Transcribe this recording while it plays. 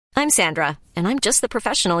I'm Sandra, and I'm just the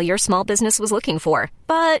professional your small business was looking for.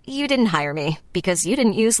 But you didn't hire me because you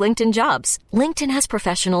didn't use LinkedIn Jobs. LinkedIn has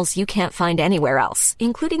professionals you can't find anywhere else,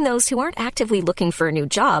 including those who aren't actively looking for a new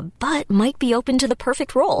job, but might be open to the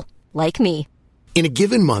perfect role, like me. In a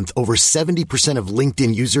given month, over 70% of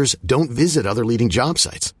LinkedIn users don't visit other leading job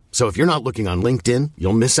sites. So if you're not looking on LinkedIn,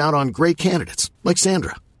 you'll miss out on great candidates like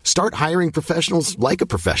Sandra. Start hiring professionals like a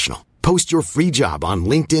professional. Post your free job on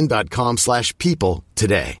linkedin.com/people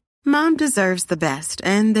today. Mom deserves the best,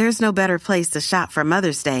 and there's no better place to shop for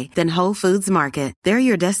Mother's Day than Whole Foods Market. They're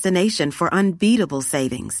your destination for unbeatable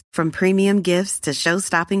savings, from premium gifts to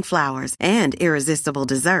show-stopping flowers and irresistible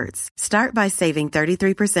desserts. Start by saving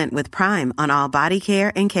 33% with Prime on all body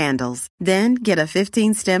care and candles. Then get a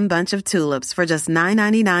 15-stem bunch of tulips for just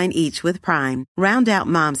 $9.99 each with Prime. Round out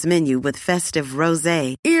Mom's menu with festive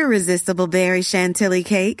rosé, irresistible berry chantilly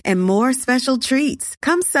cake, and more special treats.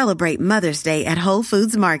 Come celebrate Mother's Day at Whole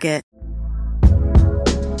Foods Market.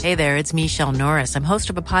 Hey there, it's Michelle Norris. I'm host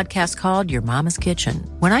of a podcast called Your Mama's Kitchen.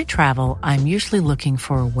 When I travel, I'm usually looking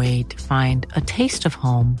for a way to find a taste of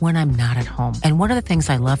home when I'm not at home. And one of the things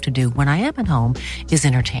I love to do when I am at home is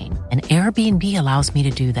entertain. And Airbnb allows me to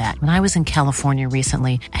do that. When I was in California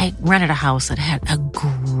recently, I rented a house that had a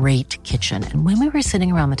great kitchen. And when we were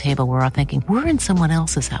sitting around the table, we were all thinking, we're in someone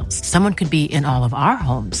else's house. Someone could be in all of our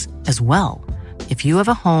homes as well. If you have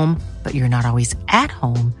a home, but you're not always at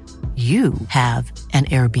home, you have an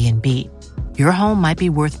Airbnb. Your home might be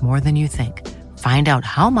worth more than you think. Find out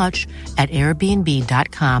how much at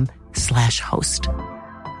airbnb.com/host.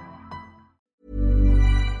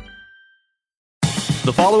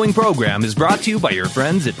 The following program is brought to you by your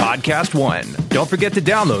friends at Podcast One. Don't forget to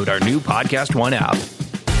download our new Podcast One app.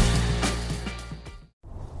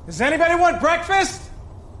 Does anybody want breakfast?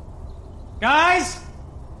 Guys,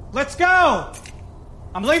 let's go.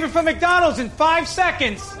 I'm leaving for McDonald's in 5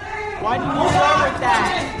 seconds. Why didn't you start with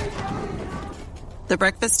that? The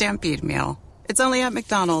Breakfast Stampede Meal. It's only at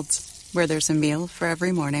McDonald's, where there's a meal for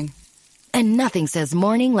every morning. And nothing says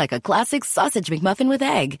morning like a classic sausage McMuffin with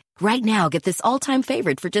egg. Right now, get this all-time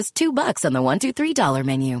favorite for just $2 on the $1, $2, $3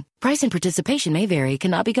 menu. Price and participation may vary.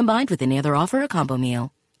 Cannot be combined with any other offer or combo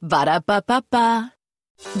meal. Ba-da-ba-ba-ba.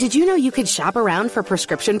 Did you know you could shop around for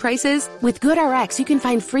prescription prices? With GoodRx, you can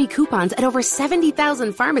find free coupons at over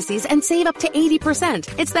 70,000 pharmacies and save up to 80%.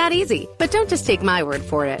 It's that easy. But don't just take my word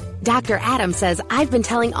for it. Dr. Adam says, I've been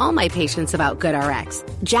telling all my patients about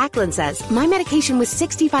GoodRx. Jacqueline says, my medication was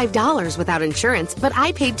 $65 without insurance, but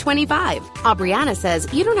I paid $25. Aubriana says,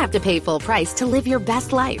 you don't have to pay full price to live your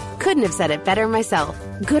best life. Couldn't have said it better myself.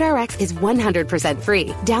 GoodRx is 100% free.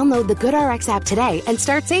 Download the GoodRx app today and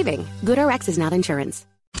start saving. GoodRx is not insurance.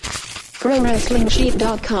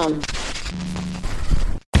 ProWrestlingSheet.com.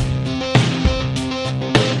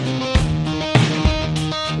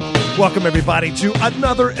 Welcome, everybody, to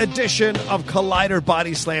another edition of Collider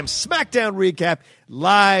Body Slam SmackDown Recap,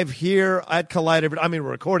 live here at Collider. I mean,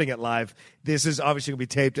 we're recording it live. This is obviously going to be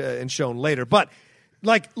taped and shown later, but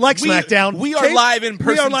like SmackDown, we are live in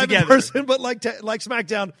person. We are live together. in person, but like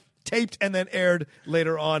SmackDown, taped and then aired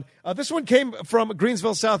later on. This one came from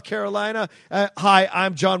Greensville, South Carolina. Hi,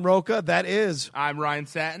 I'm John Roca. That is... I'm Ryan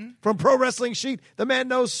Satin. From Pro Wrestling Sheet. The man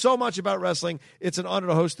knows so much about wrestling. It's an honor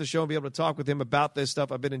to host the show and be able to talk with him about this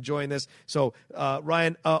stuff. I've been enjoying this. So,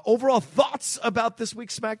 Ryan, overall thoughts about this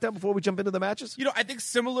week's SmackDown before we jump into the matches? You know, I think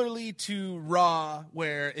similarly to Raw,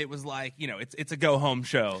 where it was like, you know, it's a go-home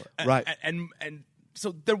show. Right. And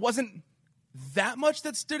so there wasn't that much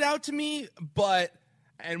that stood out to me, but...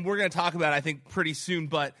 And we're going to talk about it, I think, pretty soon.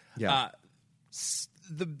 But the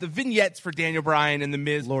vignettes for Daniel Bryan and The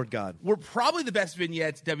Miz, Lord God, were probably the best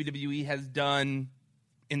vignettes WWE has done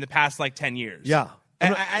in the past, 10 years. Yeah.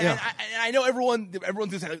 And I know everyone's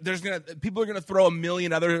people are gonna throw a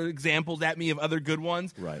million other examples at me of other good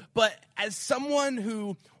ones. Right. But as someone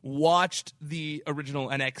who watched the original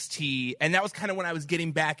NXT, and that was kind of when I was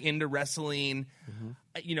getting back into wrestling,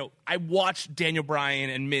 you know, I watched Daniel Bryan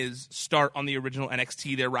and Miz start on the original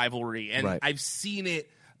NXT, their rivalry, and I've seen it,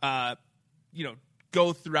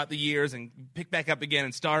 go throughout the years and pick back up again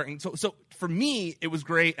and start. And so for me, it was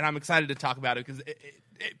great, and I'm excited to talk about it because it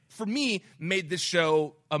for me, made this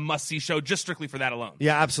show a must-see show just strictly for that alone.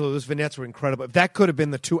 Yeah, absolutely. Those vignettes were incredible. If that could have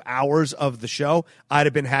been the 2 hours of the show, I'd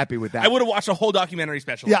have been happy with that. I would have watched a whole documentary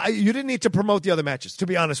special. Yeah, you didn't need to promote the other matches, to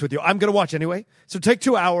be honest with you. I'm going to watch anyway. So take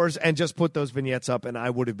 2 hours and just put those vignettes up, and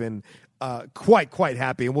I would have been quite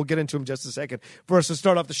happy, and we'll get into him in just a second. First, to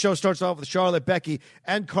start off, the show starts off with Charlotte, Becky,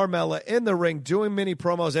 and Carmella in the ring doing mini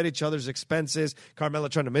promos at each other's expenses. Carmella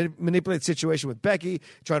trying to manipulate the situation with Becky,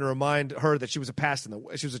 trying to remind her that she was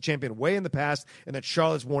a champion way in the past, and that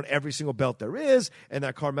Charlotte's worn every single belt there is, and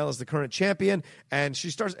that Carmella's the current champion. And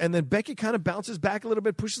then Becky kind of bounces back a little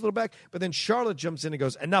bit, pushes a little back, but then Charlotte jumps in and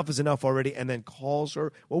goes, "Enough is enough already," and then calls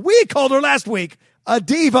her, well, we called her last week, a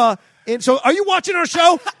diva. And so, are you watching our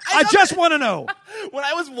show? I just want to know. When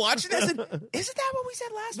I was watching this, isn't that what we said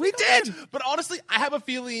last week? We did. But honestly, I have a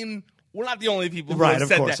feeling we're not the only people who right, have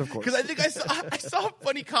said course, that. Of course, because I think I saw a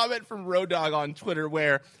funny comment from Road Dogg on Twitter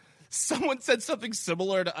where someone said something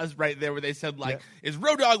similar to us right there, where they said, like, "Is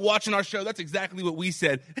Road Dogg watching our show?" That's exactly what we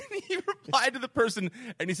said. And he replied to the person,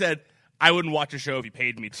 and he said, "I wouldn't watch a show if you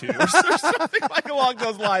paid me to," or something like along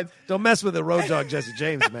those lines. Don't mess with the Road Dogg, Jesse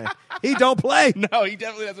James, man. He don't play. No, he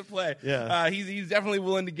definitely doesn't play. Yeah, he's definitely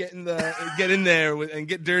willing to get in there and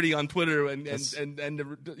get dirty on Twitter and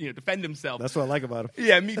defend himself. That's what I like about him.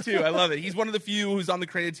 Yeah, me too. I love it. He's one of the few who's on the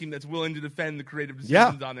creative team that's willing to defend the creative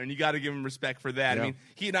decisions on there, and you got to give him respect for that. Yeah. I mean,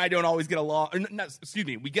 he and I don't always get along.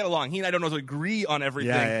 We get along. He and I don't always agree on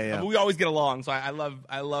everything. Yeah. But we always get along. So I love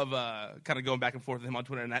kind of going back and forth with him on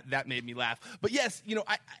Twitter, and that made me laugh. But yes,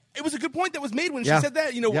 it was a good point that was made when she said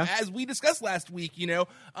that. As we discussed last week,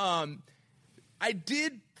 I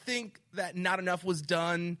did think that not enough was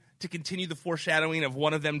done to continue the foreshadowing of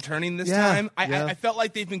one of them turning this time. I felt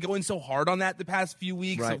like they've been going so hard on that the past few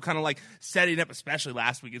weeks, right. of kind of like setting up, especially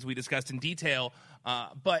last week as we discussed in detail.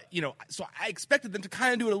 So I expected them to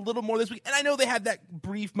kind of do it a little more this week. And I know they had that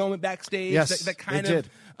brief moment backstage that kind of,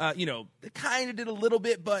 they kind of did a little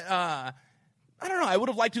bit, but I don't know. I would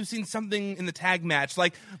have liked to have seen something in the tag match.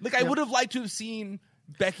 I would have liked to have seen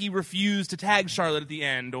Becky refused to tag Charlotte at the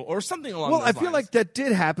end or something along those lines. Well, I feel like that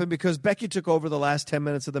did happen because Becky took over the last 10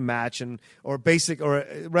 minutes of the match or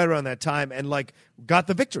right around that time and got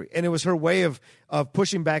the victory. And it was her way of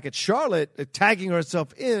pushing back at Charlotte, tagging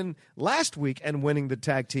herself in last week and winning the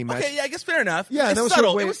tag team match. Okay, yeah, I guess fair enough. Yeah, that was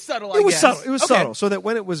subtle. It was subtle, It was subtle. So that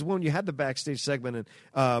when you had the backstage segment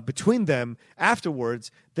and between them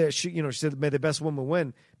afterwards, that she said, "May the best woman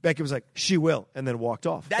win." Becky was like, "She will," and then walked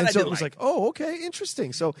off. It was like, "Oh, okay,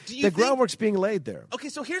 interesting." So the groundwork's being laid there. Okay,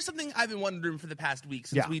 so here's something I've been wondering for the past week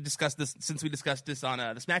since we discussed this. Since we discussed this on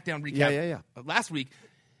the SmackDown recap last week.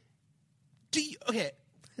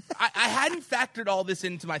 I hadn't factored all this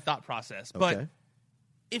into my thought process, but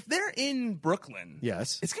if they're in Brooklyn,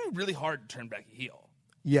 yes, it's going to be really hard to turn Becky heel.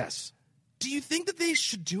 Yes. Do you think that they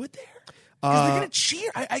should do it there? Because they're going to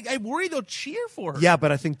cheer. I worry they'll cheer for her. Yeah,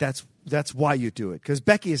 but I think that's why you do it, because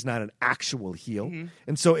Becky is not an actual heel. Mm-hmm.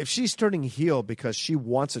 And so if she's turning heel because she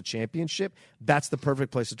wants a championship, that's the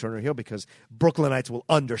perfect place to turn her heel, because Brooklynites will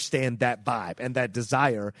understand that vibe and that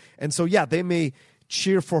desire. And so, yeah, they may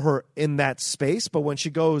cheer for her in that space, but when she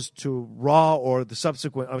goes to Raw or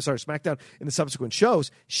SmackDown in the subsequent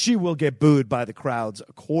shows, she will get booed by the crowds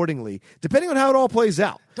accordingly, depending on how it all plays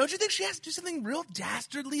out. Don't you think she has to do something real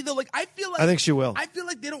dastardly though? I think she will. I feel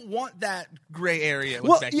like they don't want that gray area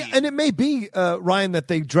with Becky. Yeah, and it may be Ryan, that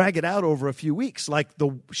they drag it out over a few weeks.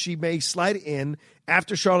 She may slide in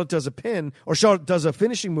after Charlotte does a pin, or Charlotte does a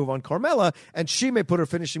finishing move on Carmella, and she may put her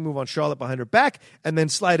finishing move on Charlotte behind her back and then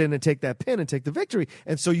slide in and take that pin and take the victory.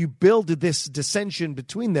 And so you build this dissension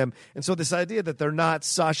between them. And so this idea that they're not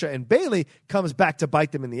Sasha and Bayley comes back to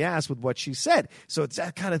bite them in the ass with what she said. So it's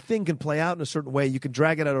that kind of thing can play out in a certain way. You can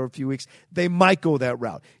drag it out over a few weeks. They might go that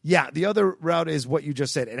route. Yeah, the other route is what you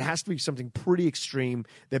just said. It has to be something pretty extreme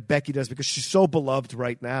that Becky does, because she's so beloved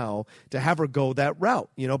right now, to have her go that route.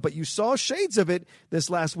 But you saw shades of it this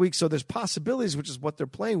last week, so there's possibilities, which is what they're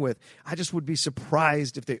playing with. I just would be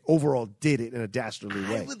surprised if they overall did it in a dastardly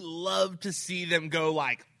way. I would love to see them go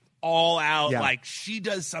all out, Yeah. She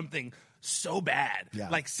does something so bad, Yeah.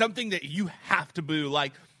 Something that you have to boo,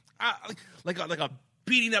 like a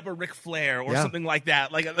beating up a Ric Flair or something like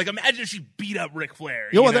that. Like imagine if she beat up Ric Flair.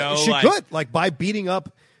 She could, by beating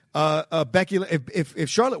up Becky. If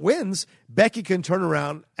Charlotte wins, Becky can turn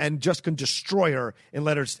around and just can destroy her and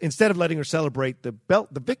let her, instead of letting her celebrate the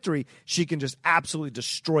victory, she can just absolutely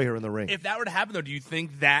destroy her in the ring. If that were to happen, though, do you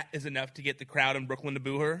think that is enough to get the crowd in Brooklyn to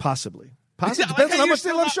boo her? Possibly. Depends on how much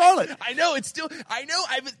they love Charlotte. I know it's still. I know.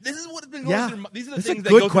 This is what's been going through. These are the It's things a that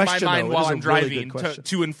good go through question, my mind though. while It I'm is a really driving good question.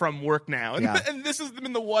 to and from work now. And, and this has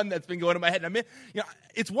been the one that's been going in my head. And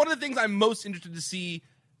it's one of the things I'm most interested to see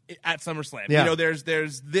at SummerSlam. Yeah. There's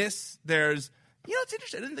this. It's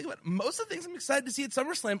interesting. I didn't think about it. Most of the things I'm excited to see at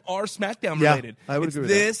SummerSlam are SmackDown related. I would agree with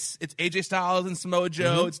that. It's AJ Styles and Samoa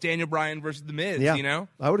Joe. Mm-hmm. It's Daniel Bryan versus The Miz. Yeah,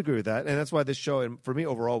 I would agree with that. And that's why this show, and for me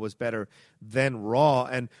overall, was better than Raw.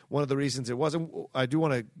 And one of the reasons it wasn't, I do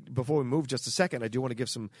want to, before we move just a second, I do want to give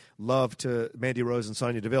some love to Mandy Rose and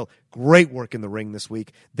Sonya Deville. Great work in the ring this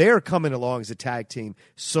week. They're coming along as a tag team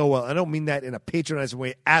so well. I don't mean that in a patronizing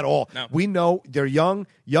way at all. No. We know they're young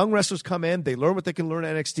wrestlers come in, they learn what they can learn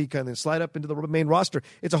at NXT, kind of then slide up into the main roster.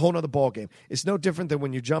 It's a whole nother ballgame. It's no different than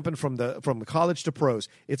when you're jumping from the college to pros.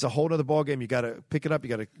 It's a whole nother ballgame. You got to pick it up. You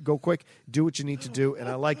got to go quick, do what you need to do, and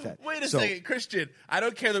I like that. Wait a second, Christian. I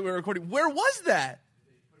don't care that we're recording. Where was that?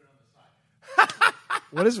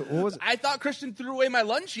 What was it? I thought Christian threw away my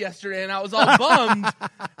lunch yesterday, and I was all bummed.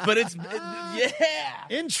 But yeah.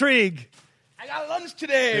 Intrigue. I got lunch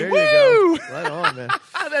today. There Woo! you go. Right on, man.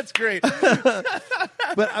 That's great.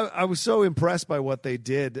 But I was so impressed by what they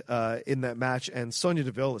did in that match, and Sonya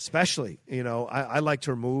Deville especially. You know, I liked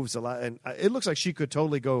her moves a lot, and it looks like she could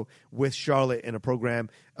totally go with Charlotte in a program.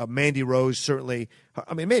 Mandy Rose certainly.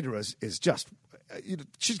 I mean, Mandy Rose is just.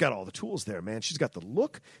 She's got all the tools there, man. She's got the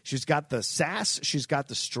look, she's got the sass, she's got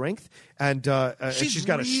the strength, and she's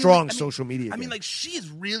got a strong social media game. I mean, like, she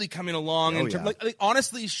is really coming along. Oh, in terms, like,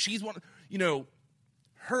 honestly, she's one. You know,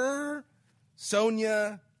 her,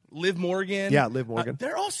 Sonya, Liv Morgan. Yeah, Liv Morgan.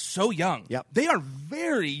 They're all so young. Yep. They are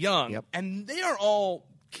very young. Yep. And they are all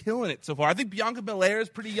killing it so far. I think Bianca Belair is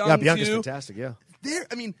pretty young, yeah, Bianca's too. fantastic, yeah.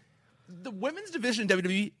 The women's division in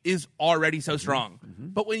WWE is already so strong. Mm-hmm.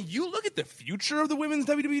 But when you look at the future of the women's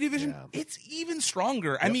WWE division, it's even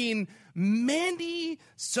stronger. Yep. I mean, Mandy,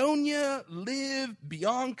 Sonya, Liv,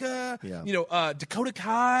 Bianca, Dakota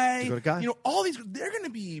Kai, all these, they're going to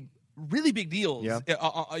be really big deals. Yeah.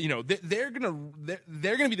 They're going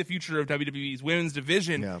to be the future of WWE's women's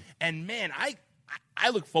division. Yeah. And man, I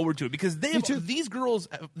look forward to it because these girls,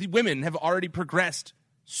 the women have already progressed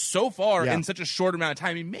so far in such a short amount of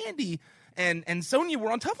time. I mean, Mandy and Sonya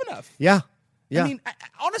were on Tough Enough. Yeah. I mean,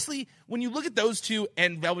 honestly, when you look at those two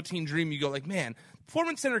and Velveteen Dream, you go like, man,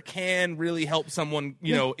 Performance Center can really help someone,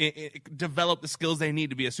 develop the skills they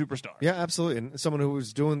need to be a superstar. Yeah, absolutely. And someone who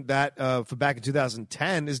was doing that for back in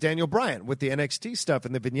 2010 is Daniel Bryan with the NXT stuff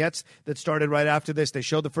and the vignettes that started right after this. They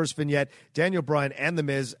showed the first vignette, Daniel Bryan and The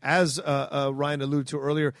Miz, as Ryan alluded to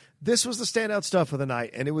earlier. This was the standout stuff of the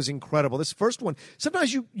night, and it was incredible. This first one,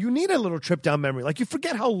 sometimes you need a little trip down memory. Like, you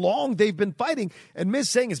forget how long they've been fighting. And Miz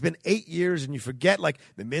saying it's been 8 years, and you forget, like,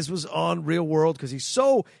 The Miz was on Real World because he's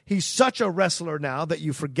such a wrestler now that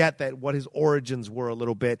you forget that what his origins were a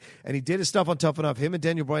little bit. And he did his stuff on Tough Enough. Him and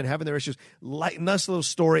Daniel Bryan having their issues. Nice little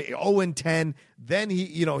story, 0-10. Then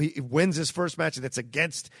he wins his first match that's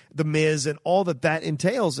against The Miz and all that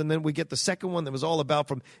entails. And then we get the second one that was all about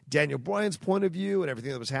from Daniel Bryan's point of view and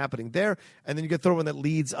everything that was happening there. And then you get the one that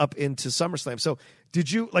leads up into SummerSlam. So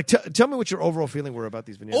did you, tell me what your overall feeling were about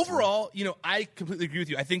these vignettes? Overall, I completely agree with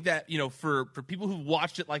you. I think that, for people who've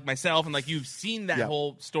watched it like myself and like you've seen that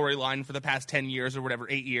whole storyline for the past 10 years or whatever,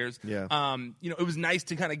 8 years, it was nice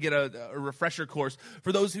to kind of get a refresher course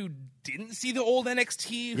for those who didn't see the old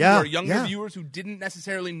NXT, who are younger viewers who didn't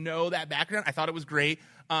necessarily know that background. I thought it was great.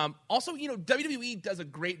 Also, WWE does a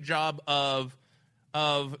great job of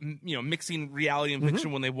mixing reality and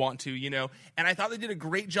fiction when they want to, and I thought they did a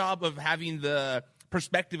great job of having the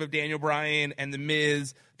perspective of Daniel Bryan and The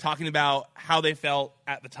Miz talking about how they felt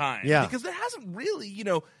at the time. Yeah. Because there hasn't really,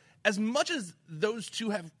 as much as those two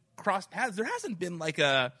have crossed paths, there hasn't been like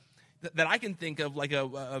that I can think of, like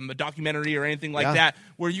a documentary or anything like that,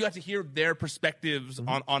 where you got to hear their perspectives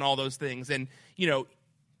on all those things. And,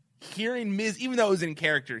 hearing Miz, even though it was in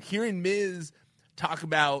character, hearing Miz talk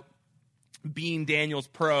about being Daniel's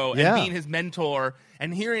pro and being his mentor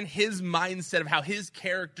and hearing his mindset of how his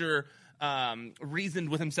character reasoned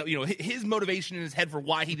with himself, his motivation in his head for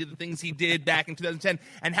why he did the things he did back in 2010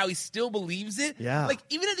 and how he still believes it. Yeah. Like,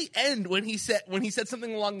 even at the end when he said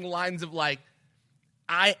something along the lines of like,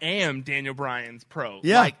 I am Daniel Bryan's pro.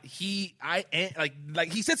 Yeah. Like he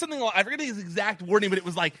said something, I forget his exact wording, but it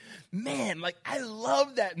was like, man, like, I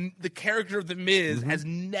love that the character of The Miz has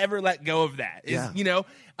never let go of that.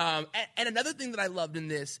 And another thing that I loved in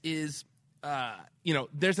this is,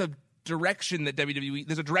 there's a direction that WWE,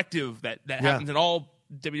 there's a directive that happens in all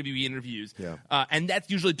WWE interviews. Yeah. And that's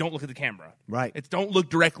usually don't look at the camera. Right. It's don't look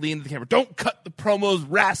directly into the camera. Don't cut the promos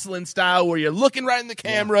wrestling style where you're looking right in the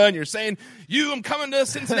camera and you're saying, I'm coming to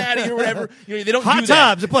Cincinnati or whatever. They don't hot do that.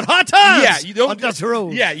 Tubs. They put hot tubs. Yeah. You don't. On Dusty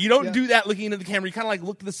Rhodes. Yeah. You don't do that looking into the camera. You kind of like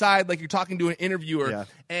look to the side like you're talking to an interviewer. Yeah.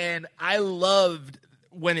 And I loved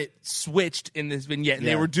when it switched in this vignette. And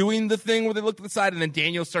they were doing the thing where they looked to the side and then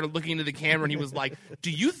Daniel started looking into the camera and he was like,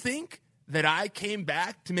 do you think that I came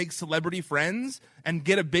back to make celebrity friends and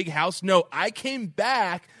get a big house? No, I came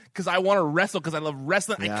back because I want to wrestle, because I love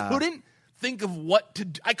wrestling. Yeah. I couldn't think of what to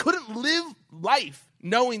do. I couldn't live life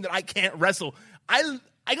knowing that I can't wrestle. I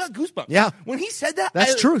got goosebumps. Yeah. When he said that,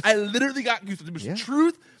 That's truth. I literally got goosebumps. It was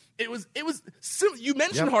truth. It was you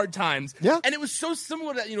mentioned Hard Times. Yeah. And it was so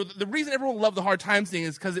similar to, the reason everyone loved the Hard Times thing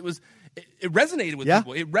is because it resonated with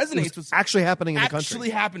people. It resonates with actually happening in the country. Actually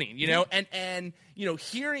happening, and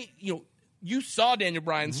hearing, you saw Daniel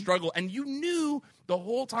Bryan struggle, and you knew the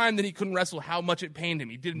whole time that he couldn't wrestle how much it pained him.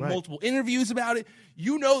 He did multiple interviews about it.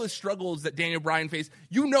 You know the struggles that Daniel Bryan faced.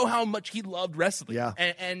 You know how much he loved wrestling. Yeah.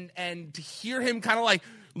 And to hear him kind of like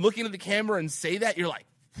looking at the camera and say that, you're like,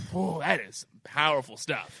 whoa, that is powerful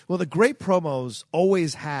stuff. Well, the great promos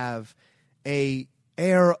always have a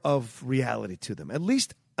air of reality to them, at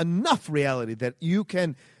least enough reality that you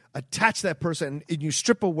can attach that person and you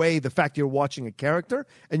strip away the fact you're watching a character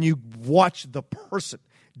and you watch the person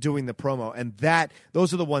doing the promo, and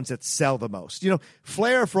those are the ones that sell the most.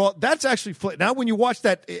 Flair, that's actually Flair. Now, when you watch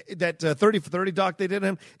that 30 for 30 doc they did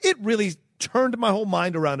him, it really turned my whole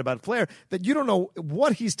mind around about Flair, that you don't know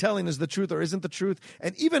what he's telling is the truth or isn't the truth.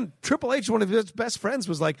 And even Triple H, one of his best friends,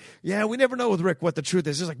 was like, yeah, we never know with Rick what the truth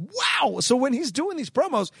is. He's like, wow. So when he's doing these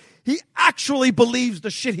promos, he actually believes the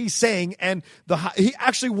shit he's saying, and he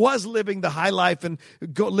actually was living the high life and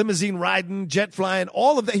limousine riding, jet flying,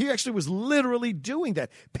 all of that. He actually was literally doing that,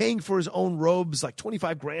 paying for his own robes, like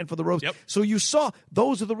 $25,000 for the robes. Yep. So you saw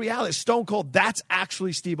those are the realities. Stone Cold, that's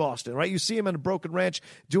actually Steve Austin, right? You see him in a Broken Ranch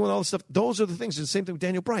doing all this stuff. Those are the things. And the same thing with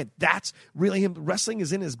Daniel Bryan. That's really him. Wrestling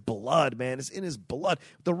is in his blood, man. It's in his blood.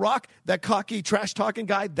 The Rock, that cocky, trash-talking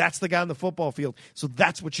guy, that's the guy on the football field. So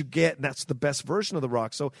that's what you get, and that's the best version of The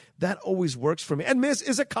Rock. So that always works for me. And Miz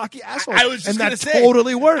is a cocky asshole. I was just going to say.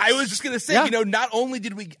 Totally works. I was just going to say, not only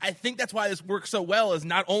did I think that's why this works so well, is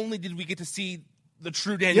not only did we get to see the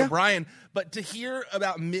true Daniel Bryan, but to hear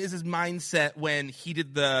about Miz's mindset when he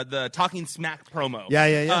did the Talking Smack promo.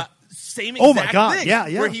 Yeah. Same exact my God. thing. Yeah.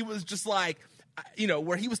 Where he was just like,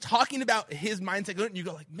 where he was talking about his mindset, and you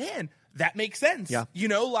go like, man, that makes sense. Yeah.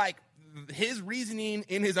 Like his reasoning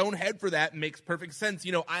in his own head for that makes perfect sense.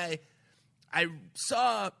 I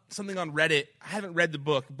saw something on Reddit. I haven't read the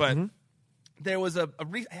book, but there was I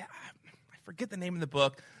forget the name of the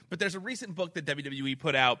book, but there's a recent book that WWE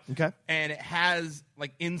put out. Okay. And it has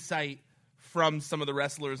like insight from some of the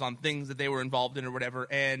wrestlers on things that they were involved in or whatever.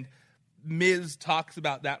 And Miz talks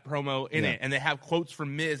about that promo in it, and they have quotes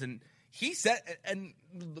from Miz, and he said, and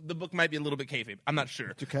the book might be a little bit kayfabe, I'm not sure.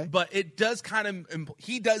 It's okay. But it does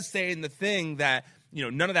he does say in the thing that,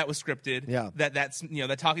 none of that was scripted. Yeah. That's,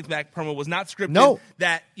 that Talking Smack promo was not scripted. No.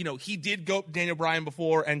 That, he did go Daniel Bryan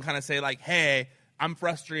before and kind of say like, hey, I'm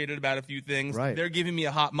frustrated about a few things. Right. They're giving me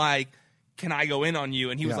a hot mic. Can I go in on you?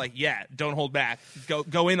 And he was like, yeah, don't hold back.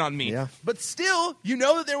 Go in on me. Yeah. But still,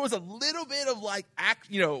 that there was a little bit of like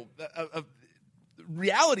of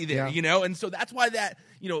reality there, and so that's why that,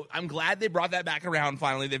 I'm glad they brought that back around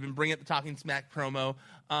finally. They've been bringing up the Talking Smack promo.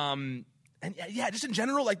 And just in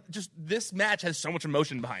general, like, just this match has so much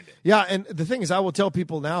emotion behind it. Yeah, and the thing is, I will tell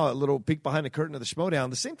people now, a little peek behind the curtain of the Schmodown,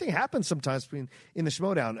 the same thing happens sometimes in the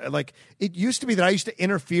Schmodown. Like, it used to be that I used to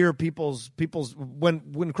interfere people's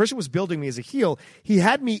when Christian was building me as a heel, he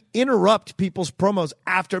had me interrupt people's promos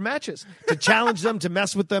after matches to challenge them, to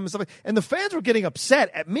mess with them and stuff. And the fans were getting upset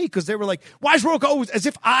at me because they were like, why is Rock always, as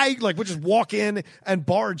if I would just walk in and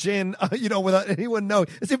barge in, without anyone knowing,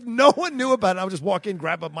 as if no one knew about it. I would just walk in,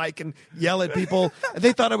 grab a mic, and yell at people. And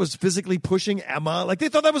they thought I was physically pushing Emma. Like, they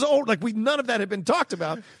thought that was old. Like, none of that had been talked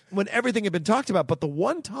about when everything had been talked about. But the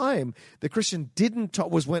one time that Christian didn't talk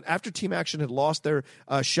was when, after Team Action had lost their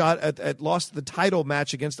shot lost the title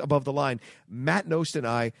match against Above the Line, Matt Nost and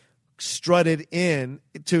I strutted in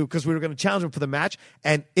because we were going to challenge him for the match,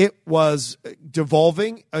 and it was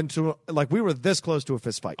devolving into, like, we were this close to a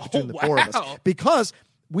fist fight between the four of us, because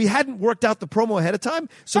we hadn't worked out the promo ahead of time,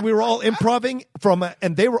 so we were all improvising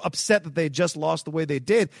and they were upset that they had just lost the way they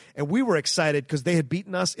did, and we were excited because they had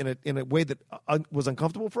beaten us in a way that was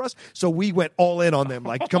uncomfortable for us. So we went all in on them,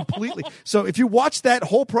 like, completely. So if you watch that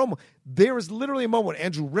whole promo, there is literally a moment when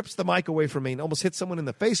Andrew rips the mic away from me and almost hits someone in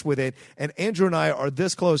the face with it, and Andrew and I are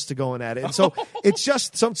this close to going at it. And so it's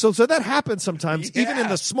just so that happens sometimes, even in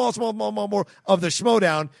the small more of the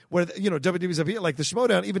Schmodown, where WWE's up here, like the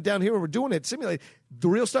Schmodown, even down here where we're doing it, simulate the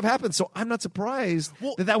real stuff happens. So I'm not surprised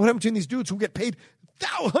that would happen between these dudes who get paid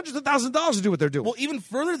hundreds of thousands of dollars to do what they're doing. Well, even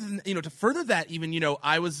further than to further that, even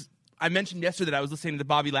I mentioned yesterday that I was listening to the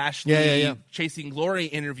Bobby Lashley Chasing Glory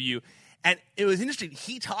interview, and it was interesting.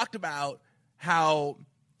 He talked about how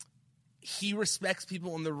he respects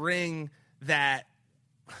people in the ring that,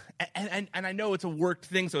 and I know it's a worked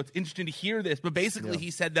thing, so it's interesting to hear this, but basically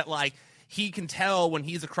he said that, like, he can tell when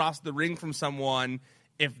he's across the ring from someone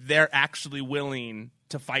if they're actually willing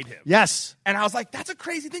to fight him. Yes. And I was like, that's a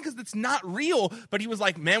crazy thing because it's not real. But he was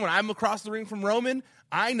like, man, when I'm across the ring from Roman,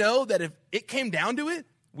 I know that if it came down to it,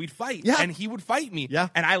 we'd fight. Yeah. And he would fight me. Yeah.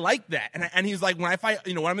 And I like that. And he's like, when I fight,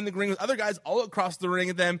 when I'm in the ring with other guys, I'll across the ring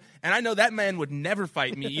at them. And I know that man would never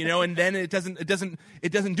fight me, and then it doesn't do it.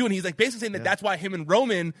 And he's like basically saying that that's why him and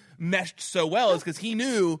Roman meshed so well is because he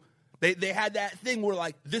knew they had that thing where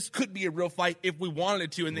like, this could be a real fight if we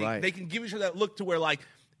wanted to. And they can give each other that look to where like,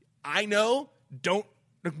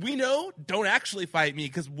 we know, don't actually fight me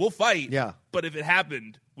because we'll fight. Yeah. But if it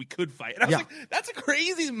happened, we could fight. And I was like, that's a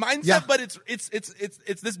crazy mindset, Yeah. but it's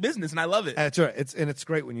this business, and I love it. That's right. It's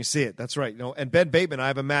great when you see it. That's right. And Ben Bateman, I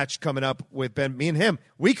have a match coming up with Ben. Me and him,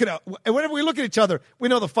 we could. Whenever we look at each other, we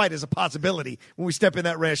know the fight is a possibility when we step in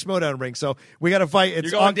that Ranch Schmoedown ring. So we got to fight.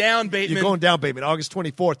 You're going down, Bateman. You're going down, Bateman. August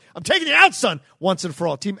 24th. I'm taking you out, son. Once and for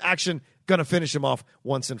all. Team Action. Gonna finish him off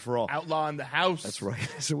once and for all. Outlaw in the house. That's right.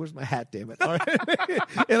 So where's my hat? Damn it! All right.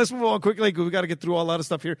 Yeah, let's move on quickly. We got to get through a lot of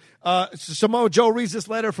stuff here. Samoa Joe reads this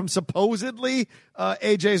letter from supposedly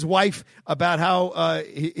AJ's wife about how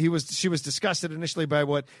she was disgusted initially by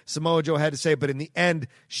what Samoa Joe had to say, but in the end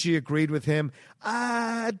she agreed with him.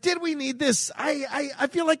 Did we need this? I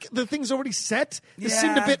feel like the thing's already set. This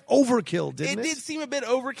seemed a bit overkill, didn't it? It did seem a bit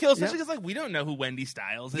overkill, especially because like we don't know who Wendy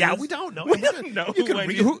Styles is. Yeah, we don't know. We don't know who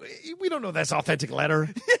Wendy is. We don't know that's authentic letter.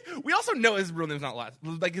 We also know his real name's not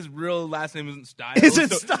his real last name isn't Styles.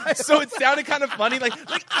 Isn't Styles? So it sounded kind of funny. Like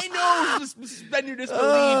I know, just suspend your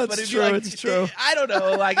disbelief, but it's true. I don't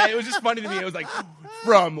know. Like it was just funny to me. It was like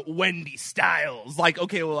from Wendy Styles. Like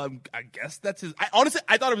okay, well I guess that's his. Honestly,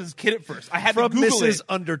 I thought it was his kid at first. I had from to Google Mrs. it.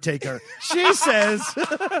 Undertaker. She says from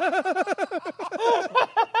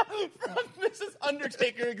Mrs.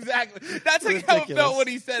 Undertaker. Exactly. That's like how it felt when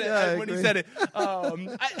he said it. Yeah, when he said it.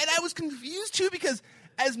 And I was confused too because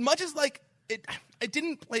as much as like it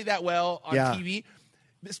didn't play that well on TV,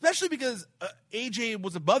 especially because AJ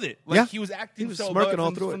was above it. Like he was acting so smirking above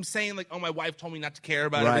all it through from it. saying like, "Oh, my wife told me not to care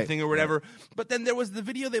about everything" or whatever. But then there was the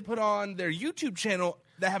video they put on their YouTube channel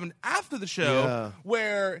that happened after the show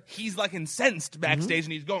where he's like incensed backstage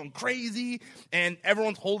and he's going crazy and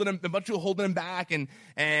everyone's holding him, a bunch of people holding him back, and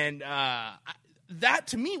that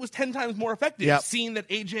to me was 10 times more effective. Seeing that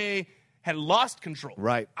AJ had lost control.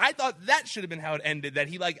 Right. I thought that should have been how it ended. That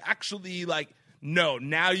he like actually like, no,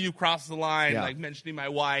 now you crossed the line. Like mentioning my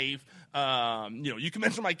wife. You can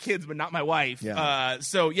mention my kids, but not my wife.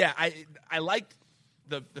 So I liked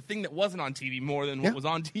the thing that wasn't on TV more than what was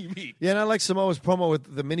on TV. Yeah, and I like Samoa's promo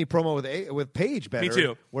with the mini promo with Paige better. Me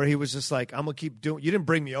too. Where he was just like, I'm gonna keep doing. You didn't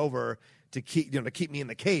bring me over to keep me in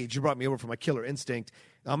the cage. You brought me over for my killer instinct.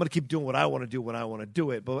 I'm gonna keep doing what I want to do when I want to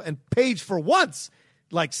do it. And Paige for once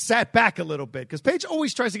like sat back a little bit because Paige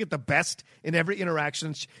always tries to get the best in every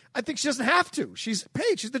interaction. I think she doesn't have to. She's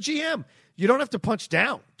Paige. She's the GM. You don't have to punch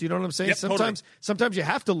down. Do you know what I'm saying? Yep, sometimes you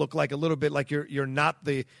have to look like a little bit like you're not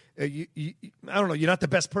the I don't know, you're not the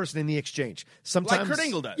best person in the exchange. Sometimes like Kurt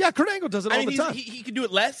Angle does. Yeah, Kurt Angle does it all the time. He could do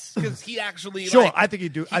it less because he actually I think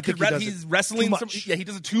he'd do. I think he does he's it wrestling. too much. He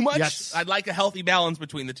does it too much. Yes. I'd like a healthy balance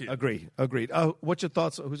between the two. Agreed. What's your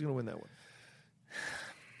thoughts? Who's going to win that one?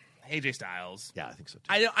 AJ Styles. Yeah, I think so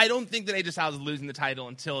too. I don't think that AJ Styles is losing the title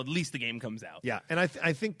until at least the game comes out. Yeah, and I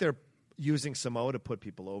think they're using Samoa to put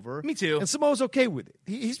people over. Me too. And Samoa's okay with it.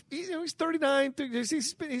 He's 39.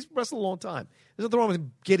 He's wrestled a long time. There's nothing wrong with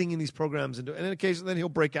him getting in these programs and occasionally then he'll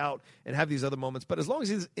break out and have these other moments. But as long as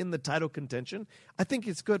he's in the title contention, I think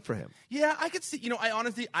it's good for him. Yeah, I could see.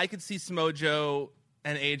 I could see Samoa Joe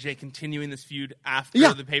and AJ continuing this feud after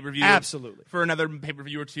the pay-per-view. Absolutely. For another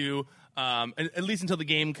pay-per-view or two, at least until the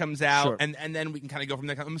game comes out, Sure. and then we can kind of go from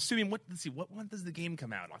there. I'm assuming, what month does the game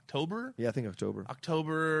come out? October? Yeah, I think October.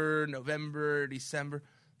 October, November, December.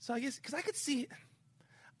 So I guess, because I could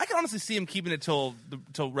honestly see him keeping it till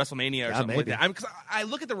WrestleMania or something maybe. like that. Because I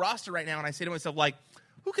look at the roster right now and I say to myself, like,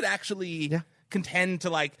 who could actually contend to,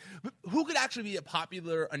 like, who could actually be a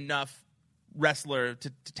popular enough wrestler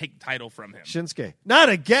to take the title from him? Shinsuke. Not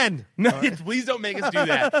again. No, please don't make us do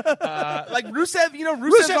that. Like Rusev,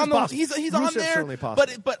 Rusev's on the he's on Rusev's there, certainly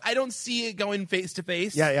possible. but I don't see it going face to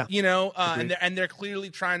face. Yeah. And they're clearly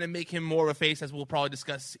trying to make him more of a face, as we'll probably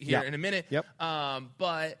discuss here in a minute. Yep. I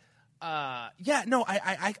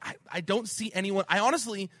don't see anyone. I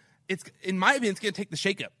honestly, it's in my opinion, it's going to take the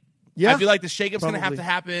shakeup. Yeah, I feel like the shakeup's going to have probably. to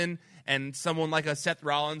happen. And someone like a Seth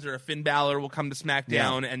Rollins or a Finn Balor will come to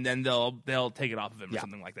SmackDown, and then they'll take it off of him or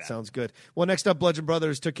something like that. Sounds good. Well, next up, Bludgeon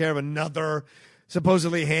Brothers took care of another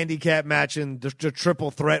supposedly handicap match and the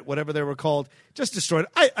triple threat, whatever they were called, just destroyed.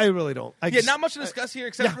 I really don't. Not much to discuss here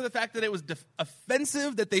except for the fact that it was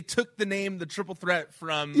offensive that they took the name the triple threat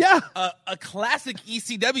from a classic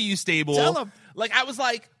ECW stable. Tell them. Like, I was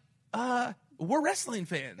like, we're wrestling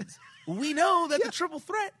fans. We know that the triple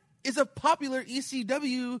threat is a popular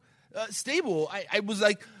ECW stable. I was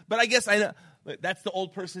like, but I guess I know. That's the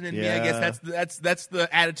old person in me. I guess that's the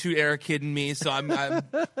attitude era kid in me. So I'm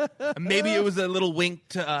maybe it was a little wink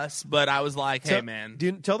to us, but I was like, hey man,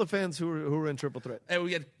 tell the fans who were in Triple Threat. And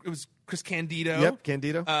it was Chris Candido. Yep,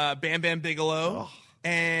 Candido. Bam Bam Bigelow. Oh.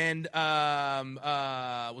 And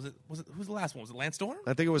was it who's the last one? Was it Lance Storm?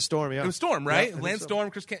 I think it was Storm. Yeah, it was Storm, right? Yeah, Lance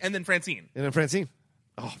Storm, Chris, and then Francine.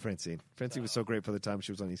 Oh, Francine was so great for the time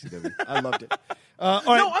she was on ECW. I loved it. All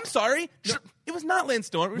right. No, I'm sorry. No. It was not Lance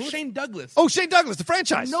Storm. It was Shane Douglas. Oh, Shane Douglas, the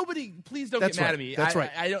franchise. Nobody, please don't get mad at me. That's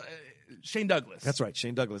right. I don't. Shane Douglas. That's right,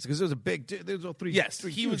 Shane Douglas. Because there was a big. There was three. Yes,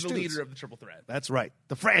 three he was the dudes. leader of the Triple Threat. That's right,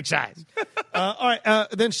 the franchise. All right.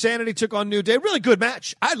 Then Sanity took on New Day. Really good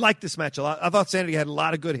match. I liked this match a lot. I thought Sanity had a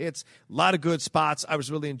lot of good hits, a lot of good spots. I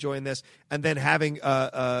was really enjoying this. And then having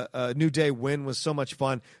New Day win was so much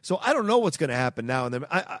fun. So I don't know what's going to happen now. And then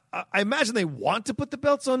I imagine they want to put the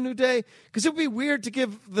belts on New Day because it would be weird to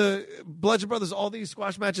give the Bludgeon Brothers all these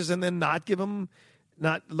squash matches and then not give them.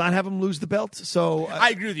 Not have them lose the belt. So I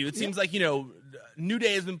agree with you. It seems like New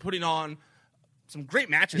Day has been putting on some great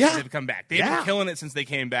matches since they've come back. They've been killing it since they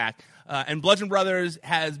came back. And Bludgeon Brothers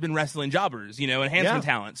has been wrestling jobbers, enhancement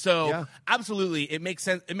talent. So absolutely, it makes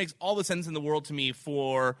sense. It makes all the sense in the world to me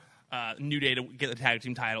for New Day to get the tag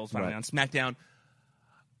team titles finally on SmackDown.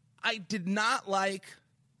 I did not like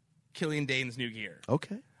Killian Dane's new gear.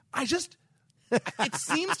 Okay. It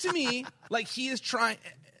seems to me like he is trying.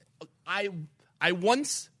 I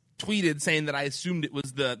once tweeted saying that I assumed it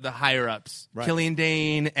was the higher-ups. Right. Killian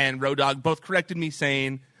Dane and Road Dogg both corrected me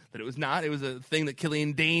saying that it was not. It was a thing that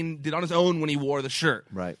Killian Dane did on his own when he wore the shirt.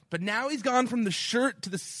 Right. But now he's gone from the shirt to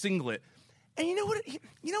the singlet. And you know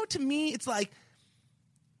what? To me, it's like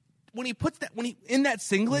when he in that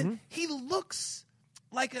singlet, he looks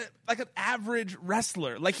like an average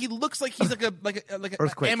wrestler. Like he looks like he's like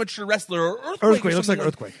an amateur wrestler or Earthquake looks like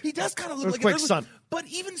Earthquake. He does kind of look like an Earthquake's son. But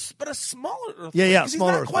a smaller Earthquake. Yeah, he's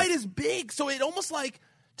smaller not Earthquake. quite as big. So it almost like,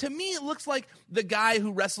 to me, it looks like the guy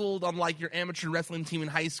who wrestled on like your amateur wrestling team in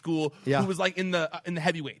high school, who was like in the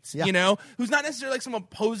heavyweights, who's not necessarily like some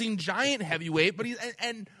opposing giant heavyweight, but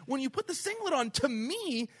and when you put the singlet on, to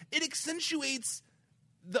me, it accentuates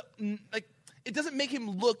it doesn't make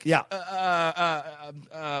him look. Yeah.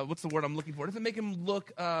 What's the word I'm looking for? It doesn't make him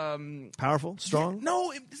look powerful, strong.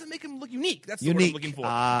 No, it doesn't make him look unique. That's the word I'm looking for.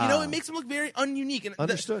 It makes him look very ununique. And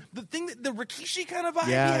understood. The thing that the Rikishi kind of vibe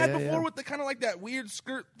he had before with the kind of like that weird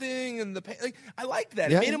skirt thing and the I liked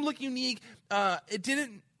that. It made him look unique. It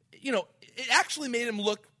didn't. It actually made him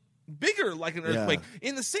look bigger, like an Earthquake.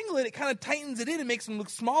 In the singlet, it kind of tightens it in and makes him look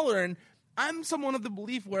smaller. And I'm someone of the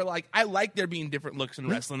belief where, like, I like there being different looks in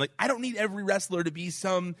wrestling. Like, I don't need every wrestler to be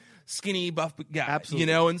some skinny, buff guy.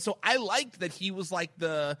 Absolutely. And so I liked that he was like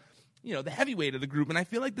the heavyweight of the group. And I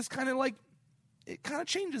feel like this kind of it kind of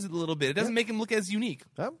changes it a little bit. It doesn't make him look as unique.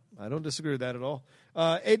 Well, I don't disagree with that at all.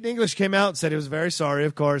 Aiden English came out and said he was very sorry,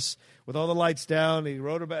 of course, with all the lights down. He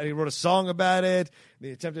wrote a song about it.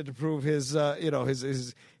 He attempted to prove his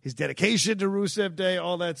dedication to Rusev Day,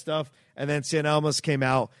 all that stuff. And then Cien Almas came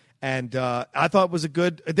out. And I thought it was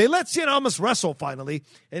they let Cien Almas wrestle finally,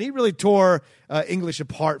 and he really tore English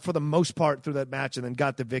apart for the most part through that match and then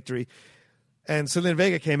got the victory. And Zelina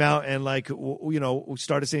Vega came out and,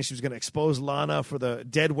 started saying she was going to expose Lana for the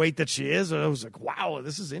dead weight that she is. And I was like, wow,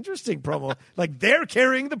 this is interesting promo. Like, they're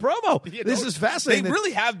carrying the promo. This is fascinating. They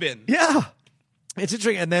really have been. Yeah. It's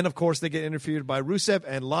interesting. And then, of course, they get interviewed by Rusev,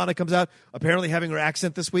 and Lana comes out, apparently having her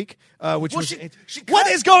accent this week, what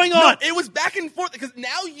is going on? No, it was back and forth, because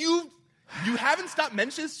now you haven't stopped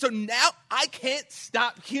mentioning this, so now I can't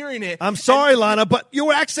stop hearing it. I'm sorry, Lana, but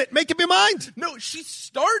your accent, make up your mind. No, she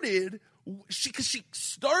started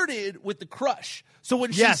with the crush. So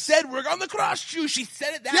when she said, we're on the crush you, she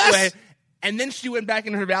said it that way. And then she went back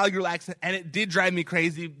in her Valley Girl accent, and it did drive me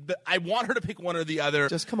crazy. I want her to pick one or the other.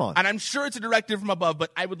 Just come on. And I'm sure it's a directive from above, but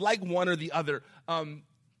I would like one or the other.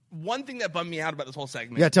 One thing that bummed me out about this whole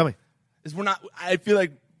segment. Yeah, tell me. Is I feel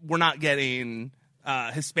like we're not getting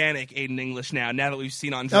Hispanic Aiden English now that we've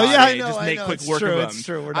seen on Andrade. Just make quick work of him. It's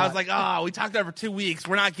true. I was like, we talked about it for 2 weeks.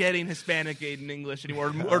 We're not getting Hispanic Aiden English anymore,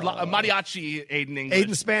 or mariachi Aiden English.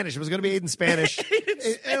 Aiden Spanish. It was going to be Aiden Spanish.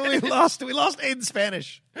 And we lost Aiden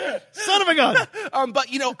Spanish. Son of a gun. But,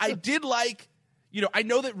 I did like, I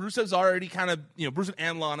know that Rusev's already kind of, Rusev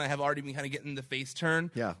and Lana have already been kind of getting the face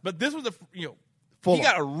turn. Yeah. But this was Full he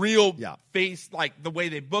got a real Yeah. face, like the way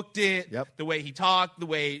they booked it, Yep. the way he talked, the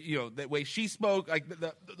way she spoke, like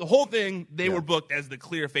the whole thing. They were booked as the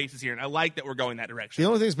clear faces here, and I like that we're going that direction. The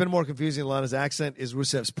only thing that's been more confusing than Lana's accent is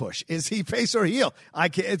Rusev's push. Is he face or heel? I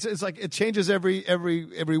can't. It's like it changes every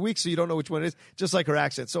week, so you don't know which one it is. Just like her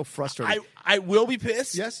accent, it's so frustrating. I will be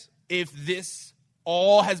pissed. Yes? If this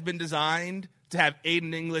all has been designed to have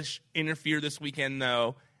Aiden English interfere this weekend,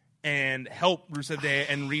 though, and help Rusev Day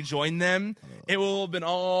and rejoin them, it will have been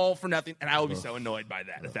all for nothing, and I will be so annoyed by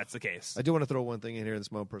that if that's the case. I do want to throw one thing in here. This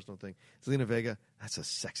is my own personal thing. Zelina Vega, that's a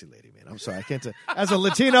sexy lady, man. I'm sorry, I can't. As a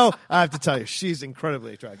Latino, I have to tell you, she's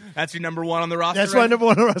incredibly attractive. That's your number one on the roster. That's my number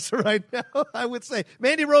one on the roster right now. I would say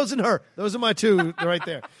Mandy Rose and her. Those are my two right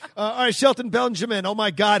there. All right, Shelton Benjamin. Oh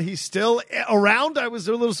my God, he's still around. I was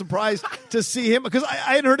a little surprised to see him because I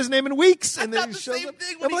hadn't heard his name in weeks, and then he shows same up.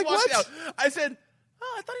 thing when I'm he like, walked what? out. I said,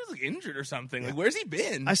 I thought he was like injured or something. Like, where's he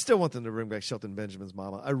been? I still want them to bring back Shelton Benjamin's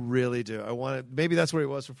mama. I really do. I want it. Maybe that's where he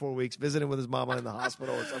was for 4 weeks, visiting with his mama in the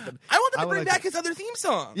hospital or something. I want them to would bring like back his other theme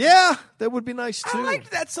song. Yeah, that would be nice too. I liked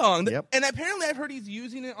that song. Yep. And apparently I've heard he's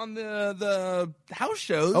using it on the house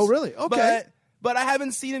shows. Oh, really? Okay. But I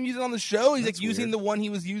haven't seen him use it on the show. He's That's like using weird. the one he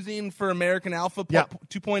was using for American Alpha Yep.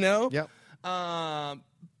 2.0. Yep.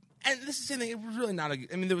 And this is the same thing. It was really not a.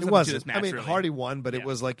 I mean, there was It nothing to wasn't. this match. I mean, really. Hardy won, but Yeah. it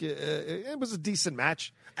was like it was a decent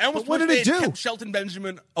match. I almost But what wish did it they do? kept Shelton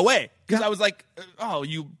Benjamin away because Yeah. I was like, oh,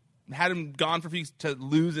 you had him gone for weeks to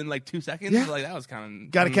lose in like 2 seconds. Yeah. Like that was kind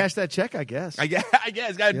of Got to cash that check, I guess. I guess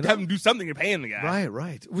got to have him do something. You're paying the guy,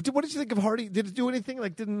 Right. What did you think of Hardy? Did it do anything?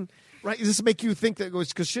 Like, does this make you think that it was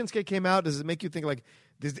because Shinsuke came out? Does it make you think like,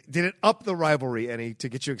 did it up the rivalry any to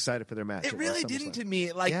get you excited for their match? It really didn't to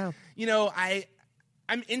me. Like, Yeah.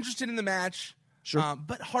 I'm interested in the match. Sure.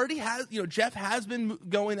 But Hardy has, Jeff has been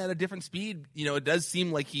going at a different speed. It does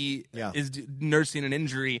seem like he is nursing an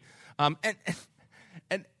injury.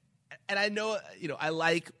 And I know, I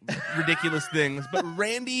like ridiculous things, but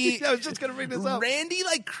Randy. I was just going to bring this up. Randy,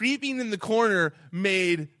 like, creeping in the corner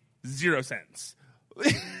made 0 sense.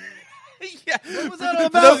 Yeah. What was that all For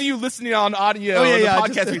about? those of you listening on audio, Oh, yeah, on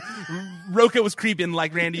the yeah, podcast, Roka was creeping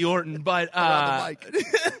like Randy Orton, but Around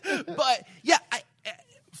the but yeah.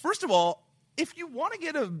 First of all, if you want to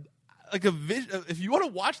get if you want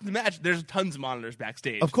to watch the match, there's tons of monitors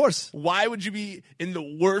backstage. Of course. Why would you be in the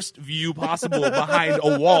worst view possible behind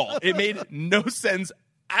a wall? It made no sense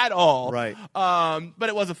at all. Right. But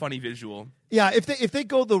it was a funny visual. Yeah, if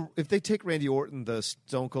they take Randy Orton the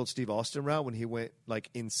Stone Cold Steve Austin route when he went like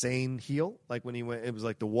insane heel, like when he went, it was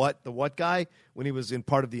like the what guy when he was in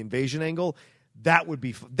part of the invasion angle. That would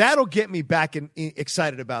be that'll get me back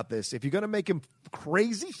excited about this. If you're gonna make him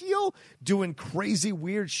crazy heel, doing crazy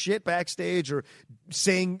weird shit backstage, or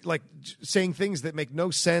saying things that make no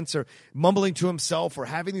sense, or mumbling to himself, or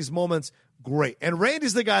having these moments. Great. And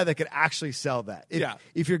Randy's the guy that could actually sell that.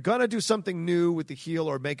 If you're going to do something new with the heel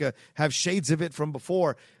or have shades of it from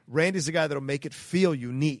before, Randy's the guy that'll make it feel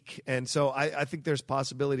unique. And so I think there's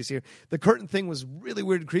possibilities here. The curtain thing was really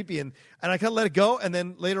weird and creepy, and I kind of let it go. And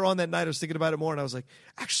then later on that night, I was thinking about it more, and I was like,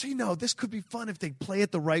 actually, no, this could be fun if they play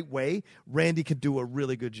it the right way. Randy could do a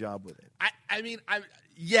really good job with it. I mean,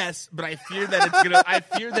 yes, but I fear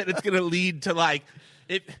that it's gonna lead to like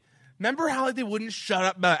it. Remember how they wouldn't shut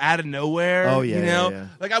up out of nowhere? Oh, yeah, yeah.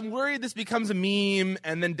 Like, I'm worried this becomes a meme,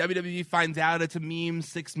 and then WWE finds out it's a meme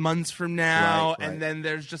 6 months from now, Right. and then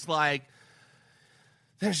there's just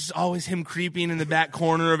always him creeping in the back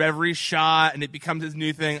corner of every shot, and it becomes his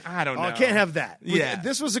new thing. I don't know. I can't have that. Yeah.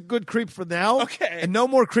 This was a good creep for now. Okay. And no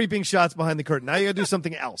more creeping shots behind the curtain. Now you got to do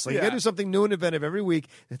something else. You Yeah. got to do something new and inventive every week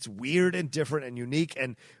that's weird and different and unique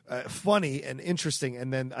and funny and interesting.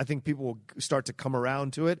 And then I think people will start to come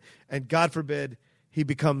around to it. And God forbid he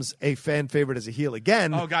becomes a fan favorite as a heel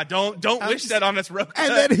again. Oh, God, don't wish that on us, Roka. And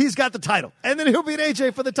then he's got the title. And then he'll beat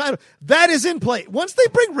AJ for the title. That is in play. Once they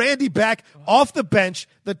bring Randy back off the bench,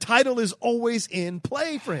 the title is always in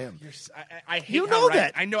play for him. I hate You how know right,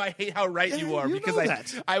 that. I know I hate how right you are you because know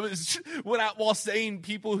that. I was while saying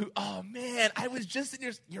people who I was just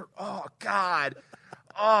in your oh God.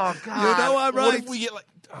 You know I'm What right. if we get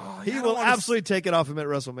He will absolutely take it off him at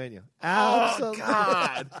WrestleMania. Oh Absolutely.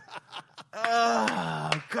 God. Oh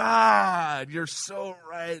God, you're so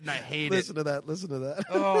right, and I hate Listen to that.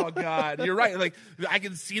 Oh God, you're right. Like I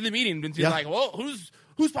can see the meeting and be like, well, who's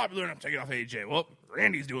popular enough to take it off AJ? Well,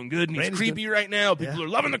 Randy's doing good and Randy's he's creepy good. right now. People are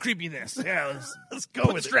loving the creepiness. Yeah, let's go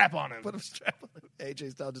with with it. strap on him. Put him strap on him.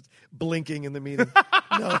 AJ's now just blinking in the meeting.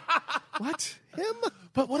 No. What? Him?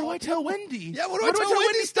 But what do I tell Wendy? Yeah, what do I tell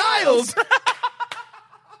Wendy Styles?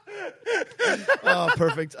 Oh,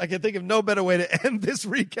 perfect. I can think of no better way to end this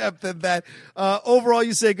recap than that. Overall,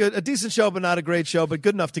 you say good, a decent show, but not a great show, but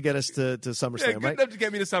good enough to get us to SummerSlam, yeah, good right? enough to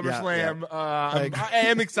get me to SummerSlam. I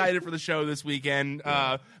am excited for the show this weekend.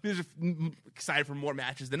 Excited for more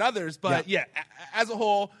matches than others, but as a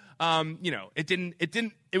whole,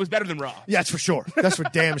 it was better than Raw. Yeah, that's for sure. That's for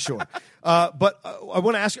damn sure. But I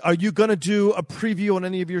want to ask, are you going to do a preview on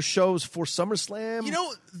any of your shows for SummerSlam? You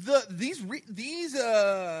know, these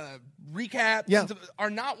recaps are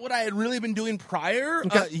not what I had really been doing prior.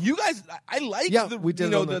 Okay. You guys, I like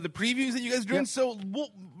the previews that you guys are doing. So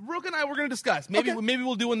Rook and I were going to discuss. Maybe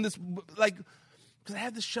we'll do in this because I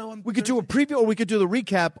have this show on. We could do a preview, or we could do the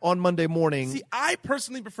recap on Monday morning. See, I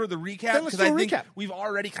personally prefer the recap because I think we've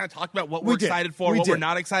already kind of talked about what we're excited for, what we're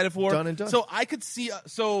not excited for. Done and done. So I could see.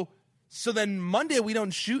 So then Monday we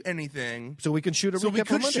don't shoot anything. So we can shoot a recap on Monday.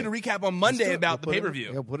 So we could shoot a recap on Monday about the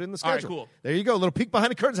pay-per-view. Put it in the schedule. All right, cool. There you go. A little peek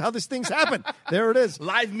behind the curtains of how these things happen. There it is.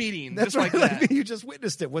 Live meeting. That's just right. like that. You just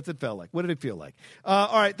witnessed it. What's it felt like? What did it feel like?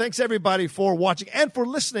 All right. Thanks, everybody, for watching and for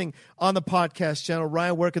listening on the podcast channel.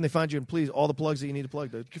 Ryan, where can they find you? And please, all the plugs that you need to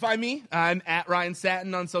plug, dude. You can find me. I'm at Ryan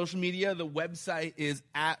Satin on social media. The website is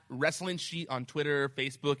at Wrestling Sheet on Twitter,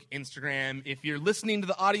 Facebook, Instagram. If you're listening to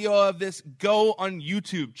the audio of this, go on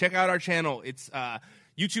YouTube. Check out our channel. It's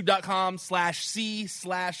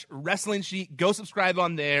youtube.com/C/Wrestling Sheet. Go subscribe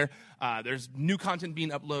on there. There's new content being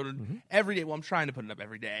uploaded every day. Well, I'm trying to put it up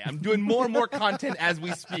every day. I'm doing more and more content as we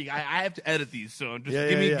speak. I have to edit these, so just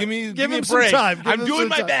give me a him break. some time. I'm doing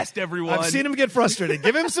my best, everyone. I've seen him get frustrated.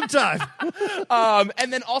 Give him some time.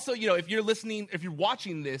 And then also, if you're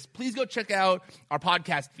watching this, please go check out our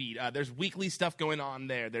podcast feed. There's weekly stuff going on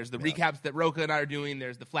there. There's the recaps that Roka and I are doing.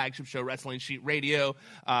 There's the flagship show, Wrestling Sheet Radio.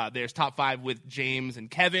 There's Top 5 with James and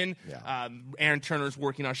Kevin. Aaron Turner's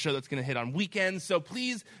working on a show that's going to hit on weekends. So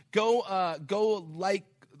please go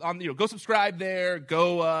subscribe there.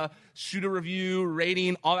 Go shoot a review,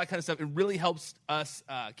 rating, all that kind of stuff. It really helps us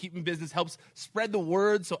keep in business, helps spread the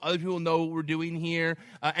word so other people know what we're doing here.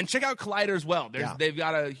 And check out Collider as well. They've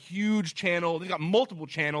got a huge channel. They've got multiple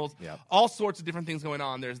channels, all sorts of different things going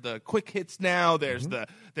on. There's the quick hits now. There's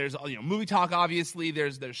there's movie talk, obviously.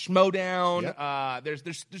 There's Schmodown. There's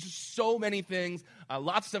just so many things.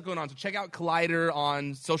 Lots of stuff going on. So check out Collider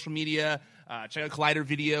on social media. Check out Collider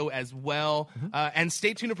Video as well. And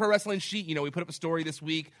stay tuned to Pro Wrestling Sheet. We put up a story this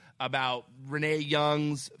week about Renee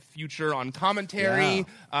Young's future on commentary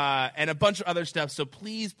and a bunch of other stuff. So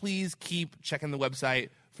please keep checking the website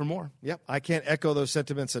for more. Yep, I can't echo those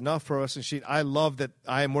sentiments enough. Pro Wrestling Sheet. I love that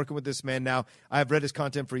I am working with this man now. I've read his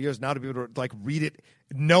content for years. Now to be able to read it,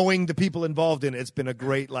 knowing the people involved in it, it's been a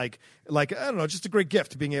great I don't know, just a great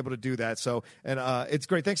gift being able to do that. So it's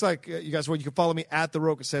great. Thanks, you guys. Well, you can follow me at The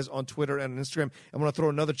Roka Says on Twitter and on Instagram. I'm going to throw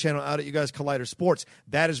another channel out at you guys, Collider Sports.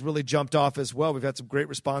 That has really jumped off as well. We've had some great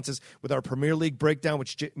responses with our Premier League breakdown,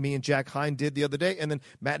 which me and Jack Hine did the other day, and then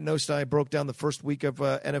Matt Nost and I broke down the first week of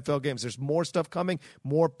NFL games. There's more stuff coming,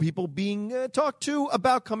 more people being talked to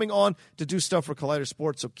about coming on to do stuff for Collider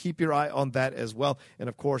Sports. So keep your eye on that as well. And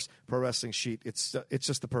of course, Pro Wrestling Sheet. It's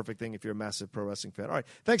just the perfect thing if you're a massive pro wrestling fan. All right.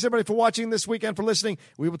 Thanks, everybody, for watching this week and for listening.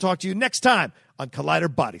 We will talk to you next time on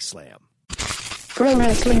Collider Body Slam.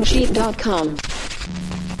 ProWrestlingSheet.com.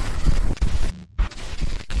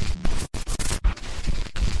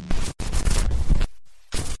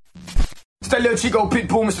 It's that little Chico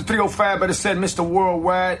Pitbull, Mr. 305, better said Mr.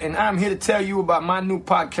 Worldwide, and I'm here to tell you about my new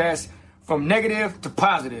podcast, From Negative to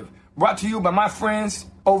Positive, brought to you by my friends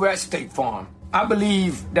over at State Farm. I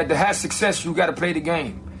believe that to have success, you got to play the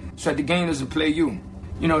game, so that the game doesn't play you.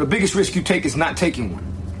 The biggest risk you take is not taking one.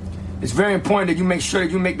 It's very important that you make sure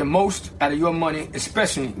that you make the most out of your money,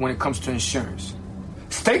 especially when it comes to insurance.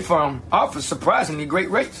 State Farm offers surprisingly great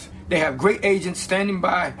rates. They have great agents standing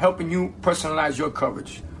by helping you personalize your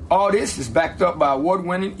coverage. All this is backed up by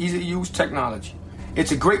award-winning, easy-to-use technology.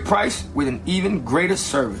 It's a great price with an even greater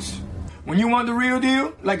service. When you want the real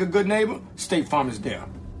deal, like a good neighbor, State Farm is there.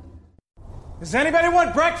 Does anybody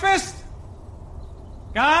want breakfast?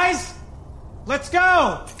 Guys, let's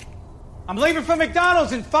go. I'm leaving for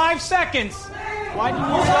McDonald's in 5 seconds. Why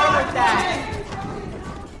didn't you start with that?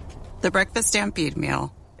 The Breakfast Stampede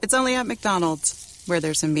Meal. It's only at McDonald's, where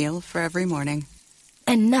there's a meal for every morning.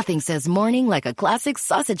 And nothing says morning like a classic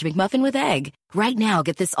sausage McMuffin with egg. Right now,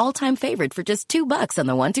 get this all-time favorite for just $2 on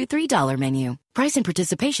the $1, $2, $3 menu. Price and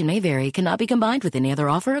participation may vary. Cannot be combined with any other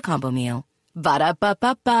offer or combo meal.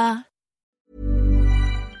 Ba-da-ba-ba-ba.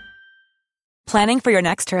 Planning for your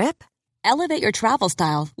next trip? Elevate your travel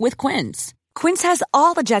style with Quince. Quince has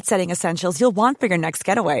all the jet-setting essentials you'll want for your next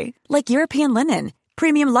getaway, like European linen,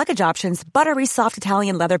 premium luggage options, buttery soft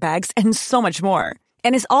Italian leather bags, and so much more.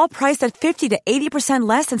 and is all priced at 50 to 80%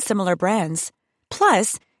 less than similar brands.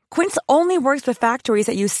 Plus, Quince only works with factories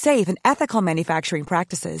that use safe and ethical manufacturing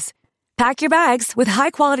practices. Pack your bags with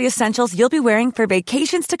high-quality essentials you'll be wearing for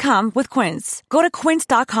vacations to come with Quince. Go to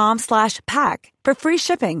quince.com/pack for free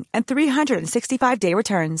shipping and 365-day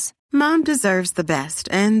returns. Mom deserves the best,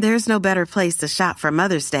 and there's no better place to shop for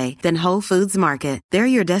Mother's Day than Whole Foods Market. They're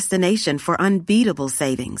your destination for unbeatable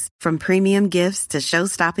savings, from premium gifts to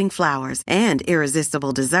show-stopping flowers and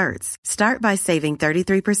irresistible desserts. Start by saving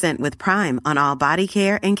 33% with Prime on all body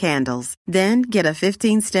care and candles. Then get a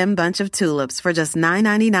 15-stem bunch of tulips for just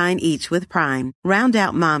 $9.99 each with Prime. Round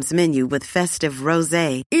out Mom's menu with festive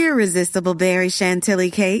rosé, irresistible berry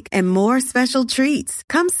chantilly cake, and more special treats.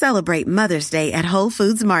 Come celebrate Mother's Day at Whole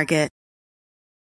Foods Market.